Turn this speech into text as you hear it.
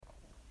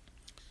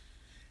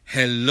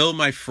Hello,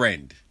 my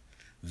friend.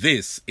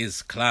 This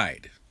is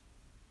Clyde.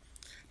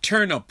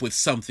 Turn up with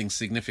something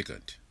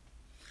significant.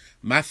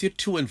 Matthew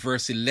 2 and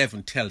verse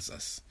 11 tells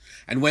us,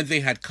 "And when they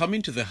had come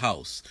into the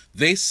house,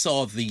 they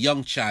saw the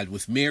young child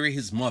with Mary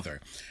his mother,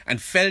 and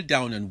fell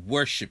down and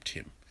worshipped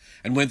him.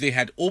 And when they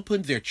had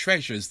opened their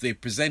treasures, they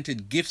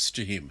presented gifts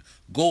to him,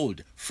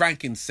 gold,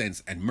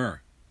 frankincense, and myrrh."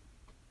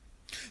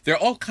 There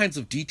are all kinds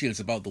of details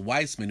about the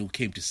wise men who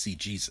came to see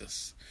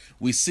Jesus.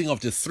 We sing of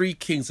the three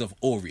kings of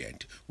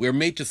Orient. We are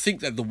made to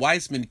think that the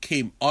wise men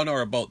came on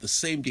or about the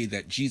same day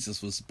that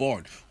Jesus was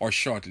born, or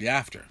shortly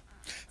after.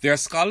 There are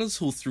scholars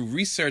who, through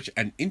research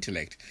and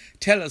intellect,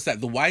 tell us that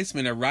the wise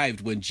men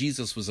arrived when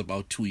Jesus was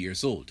about 2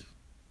 years old.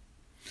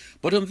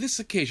 But on this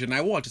occasion,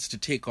 I want us to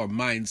take our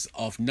minds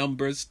off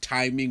numbers,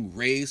 timing,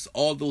 race,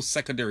 all those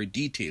secondary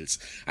details,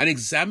 and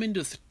examine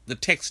the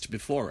text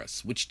before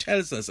us, which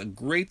tells us a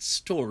great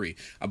story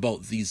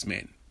about these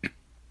men.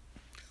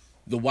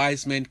 The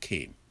wise men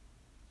came.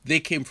 They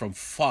came from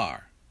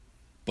far,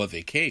 but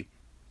they came.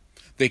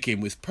 They came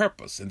with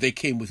purpose, and they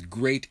came with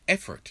great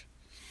effort.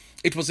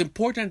 It was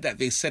important that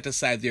they set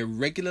aside their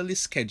regularly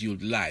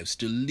scheduled lives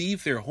to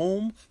leave their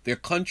home, their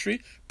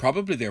country,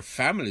 probably their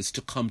families,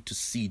 to come to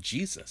see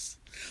Jesus.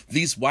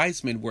 These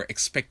wise men were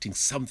expecting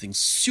something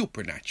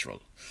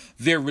supernatural.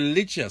 Their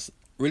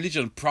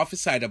religion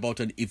prophesied about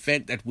an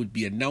event that would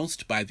be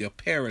announced by the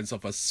appearance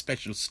of a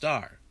special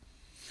star.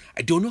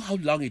 I don't know how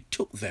long it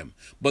took them,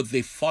 but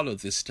they followed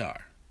this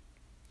star.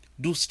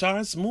 Do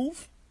stars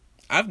move?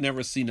 I've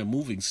never seen a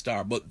moving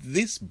star, but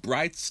this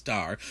bright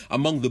star,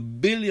 among the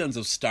billions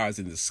of stars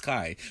in the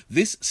sky,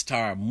 this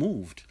star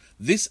moved.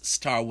 This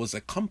star was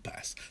a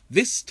compass.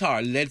 This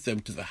star led them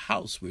to the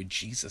house where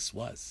Jesus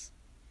was.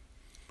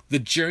 The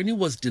journey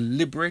was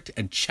deliberate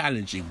and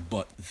challenging,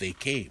 but they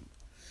came.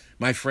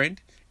 My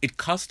friend, it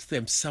cost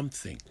them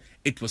something.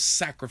 It was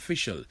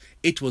sacrificial.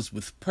 It was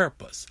with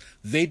purpose.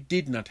 They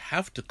did not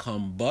have to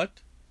come, but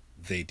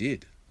they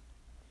did.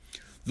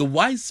 The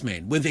wise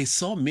men, when they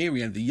saw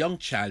Mary and the young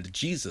child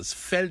Jesus,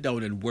 fell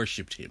down and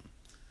worshipped him.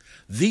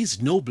 These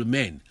noble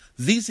men,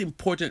 these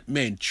important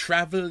men,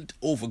 traveled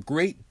over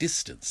great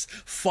distance,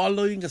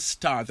 following a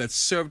star that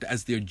served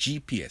as their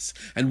GPS,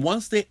 and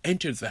once they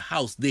entered the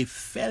house, they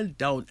fell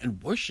down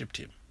and worshipped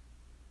him.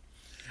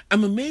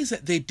 I'm amazed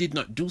that they did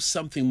not do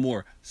something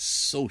more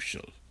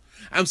social.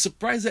 I'm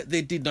surprised that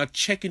they did not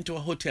check into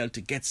a hotel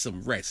to get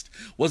some rest.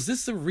 Was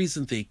this the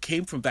reason they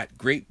came from that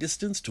great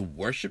distance to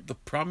worship the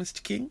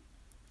promised king?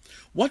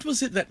 What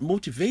was it that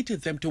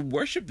motivated them to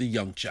worship the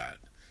young child?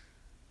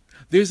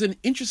 There's an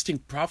interesting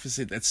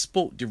prophecy that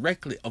spoke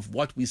directly of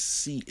what we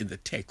see in the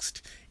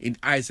text in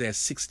Isaiah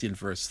 16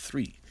 verse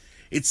 3.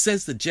 It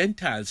says, "The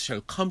Gentiles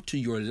shall come to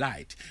your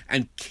light,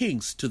 and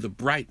kings to the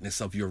brightness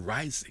of your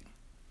rising."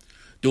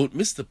 Don't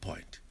miss the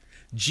point.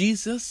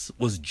 Jesus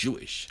was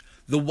Jewish.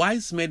 The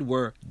wise men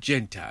were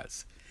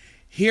Gentiles.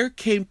 Here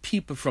came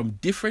people from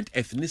different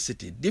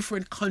ethnicity,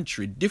 different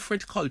country,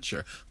 different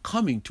culture,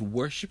 coming to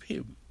worship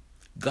him.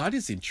 God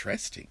is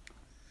interesting.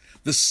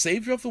 The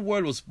Savior of the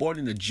world was born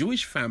in a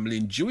Jewish family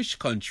in Jewish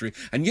country,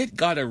 and yet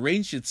God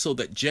arranged it so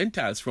that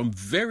Gentiles from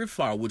very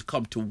far would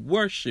come to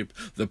worship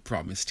the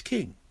promised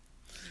king.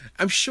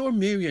 I'm sure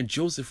Mary and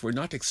Joseph were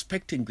not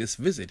expecting this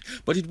visit,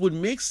 but it would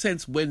make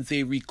sense when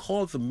they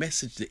recall the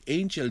message the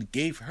angel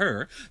gave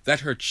her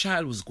that her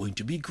child was going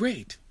to be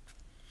great.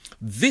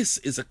 This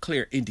is a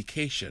clear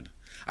indication,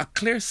 a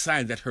clear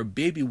sign that her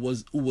baby who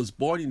was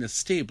born in a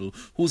stable,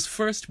 whose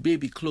first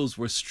baby clothes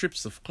were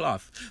strips of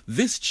cloth.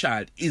 This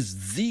child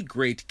is the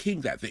great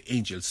king that the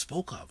angel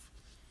spoke of.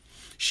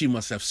 She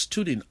must have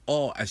stood in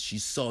awe as she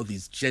saw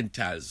these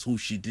Gentiles who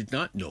she did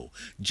not know,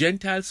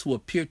 Gentiles who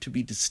appeared to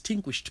be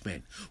distinguished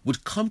men,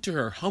 would come to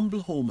her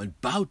humble home and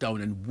bow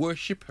down and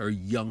worship her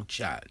young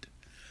child.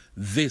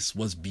 This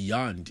was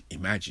beyond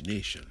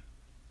imagination.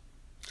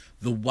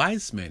 The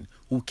wise men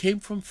who came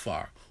from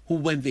far, who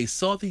when they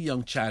saw the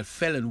young child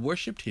fell and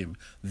worshipped him,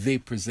 they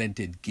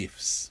presented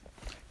gifts.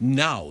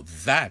 Now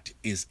that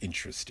is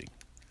interesting.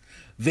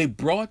 They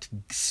brought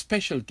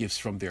special gifts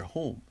from their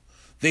home.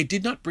 They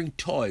did not bring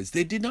toys.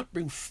 They did not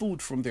bring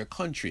food from their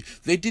country.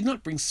 They did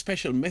not bring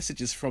special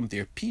messages from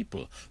their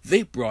people.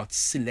 They brought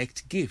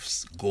select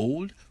gifts,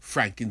 gold,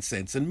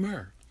 frankincense, and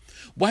myrrh.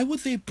 Why would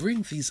they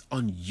bring these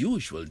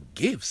unusual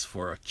gifts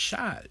for a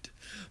child?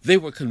 They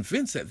were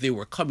convinced that they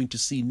were coming to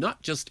see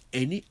not just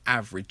any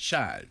average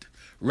child.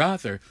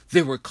 Rather,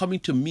 they were coming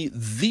to meet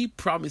the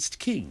promised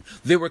king.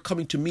 They were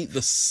coming to meet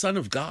the Son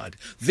of God.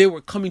 They were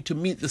coming to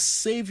meet the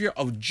Savior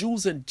of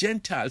Jews and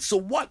Gentiles. So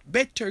what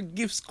better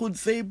gifts could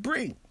they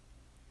bring?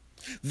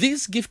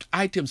 These gift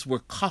items were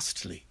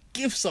costly,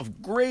 gifts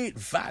of great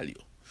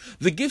value.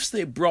 The gifts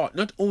they brought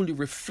not only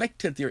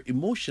reflected their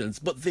emotions,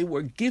 but they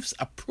were gifts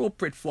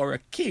appropriate for a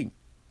king.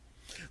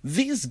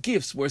 These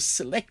gifts were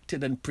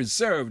selected and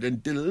preserved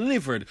and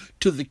delivered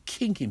to the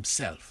king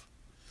himself.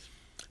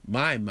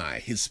 My,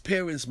 his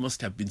parents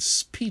must have been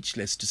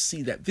speechless to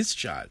see that this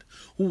child,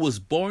 who was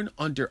born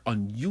under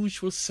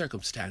unusual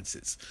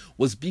circumstances,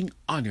 was being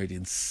honored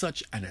in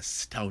such an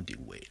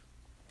astounding way.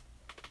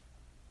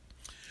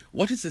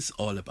 What is this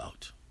all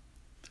about?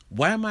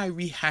 Why am I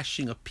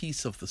rehashing a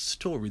piece of the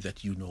story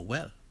that you know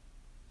well?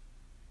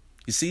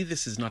 You see,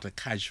 this is not a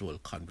casual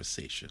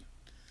conversation.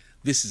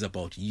 This is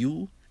about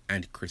you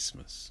and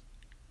Christmas.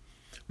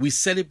 We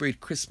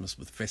celebrate Christmas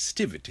with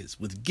festivities,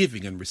 with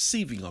giving and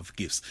receiving of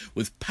gifts,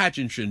 with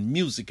pageantry and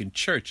music in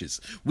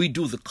churches. We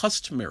do the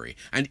customary,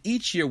 and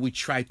each year we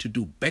try to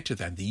do better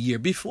than the year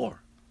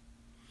before.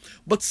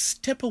 But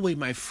step away,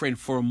 my friend,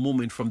 for a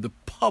moment from the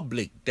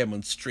public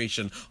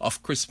demonstration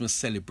of Christmas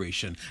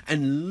celebration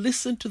and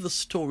listen to the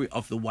story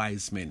of the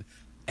wise men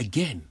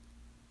again.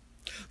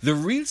 The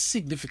real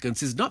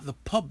significance is not the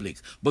public,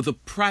 but the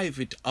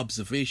private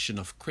observation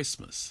of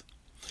Christmas.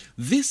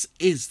 This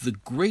is the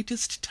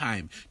greatest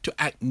time to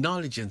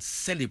acknowledge and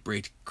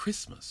celebrate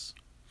Christmas.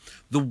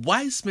 The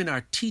wise men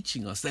are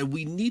teaching us that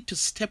we need to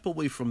step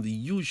away from the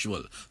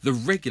usual, the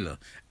regular,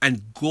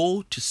 and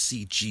go to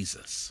see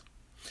Jesus.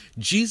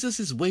 Jesus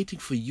is waiting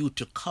for you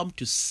to come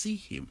to see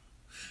him.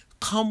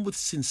 Come with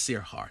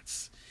sincere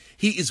hearts.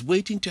 He is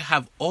waiting to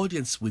have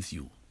audience with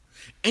you.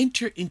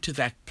 Enter into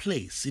that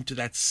place, into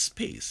that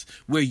space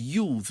where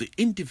you, the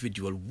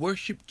individual,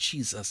 worship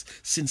Jesus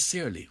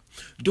sincerely.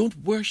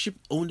 Don't worship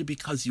only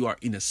because you are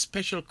in a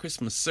special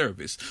Christmas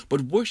service,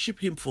 but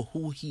worship him for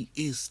who he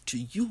is to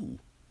you.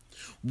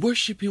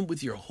 Worship him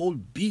with your whole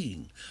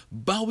being,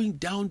 bowing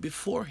down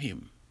before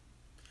him.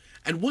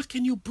 And what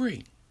can you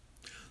bring?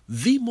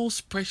 The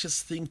most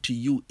precious thing to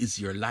you is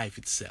your life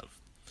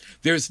itself.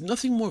 There is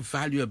nothing more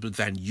valuable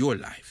than your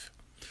life.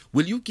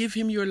 Will you give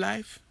him your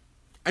life?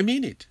 I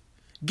mean it.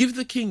 Give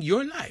the King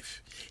your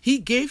life. He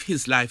gave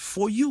his life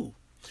for you.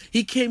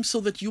 He came so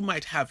that you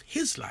might have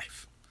his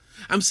life.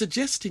 I'm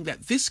suggesting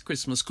that this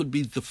Christmas could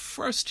be the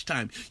first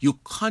time you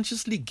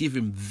consciously give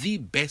him the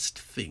best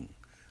thing,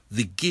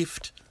 the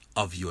gift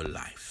of your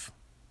life.